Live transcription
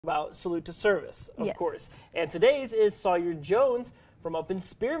About salute to service, of Yes. course. And today's is Sawyer Jones from up in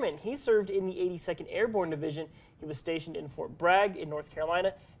Spearman. He served in the 82nd Airborne Division. He was stationed in Fort Bragg in North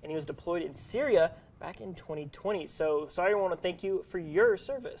Carolina, and he was deployed in Syria back in 2020. So, Sawyer, I want to thank you for your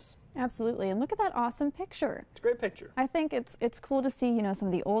service. Absolutely, and look at that awesome picture. It's a great picture. I think it's cool to see, you know, some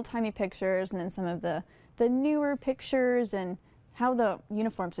of the old-timey pictures and then some of the newer pictures, and how the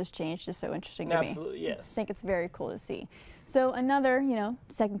uniforms has changed is so interesting to me. Absolutely, yes. I think it's very cool to see. So another, you know,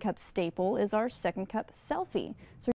 Second Cup staple is our Second Cup selfie. So